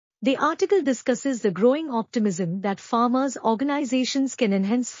The article discusses the growing optimism that farmers' organizations can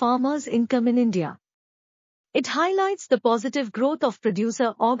enhance farmers' income in India. It highlights the positive growth of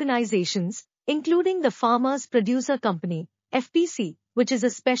producer organizations, including the Farmers Producer Company, FPC, which is a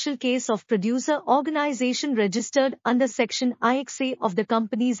special case of producer organization registered under Section IXA of the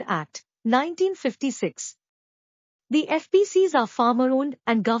Companies Act, 1956. The FPCs are farmer-owned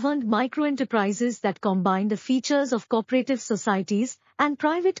and governed microenterprises that combine the features of cooperative societies and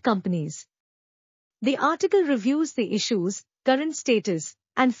private companies. The article reviews the issues, current status,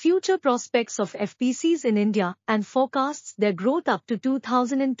 and future prospects of FPCs in India and forecasts their growth up to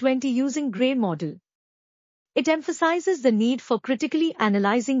 2020 using Gray model. It emphasizes the need for critically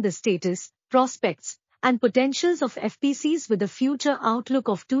analyzing the status, prospects, and potentials of FPCs with a future outlook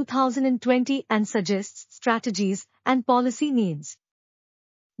of 2020 and suggests strategies and policy needs.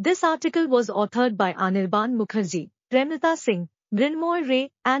 This article was authored by ANIRBAN MUKHERJEE, PREMLATA SINGH, MRINMOY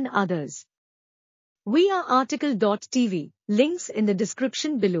and others. We are RTCLTV, links in the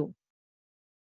description below.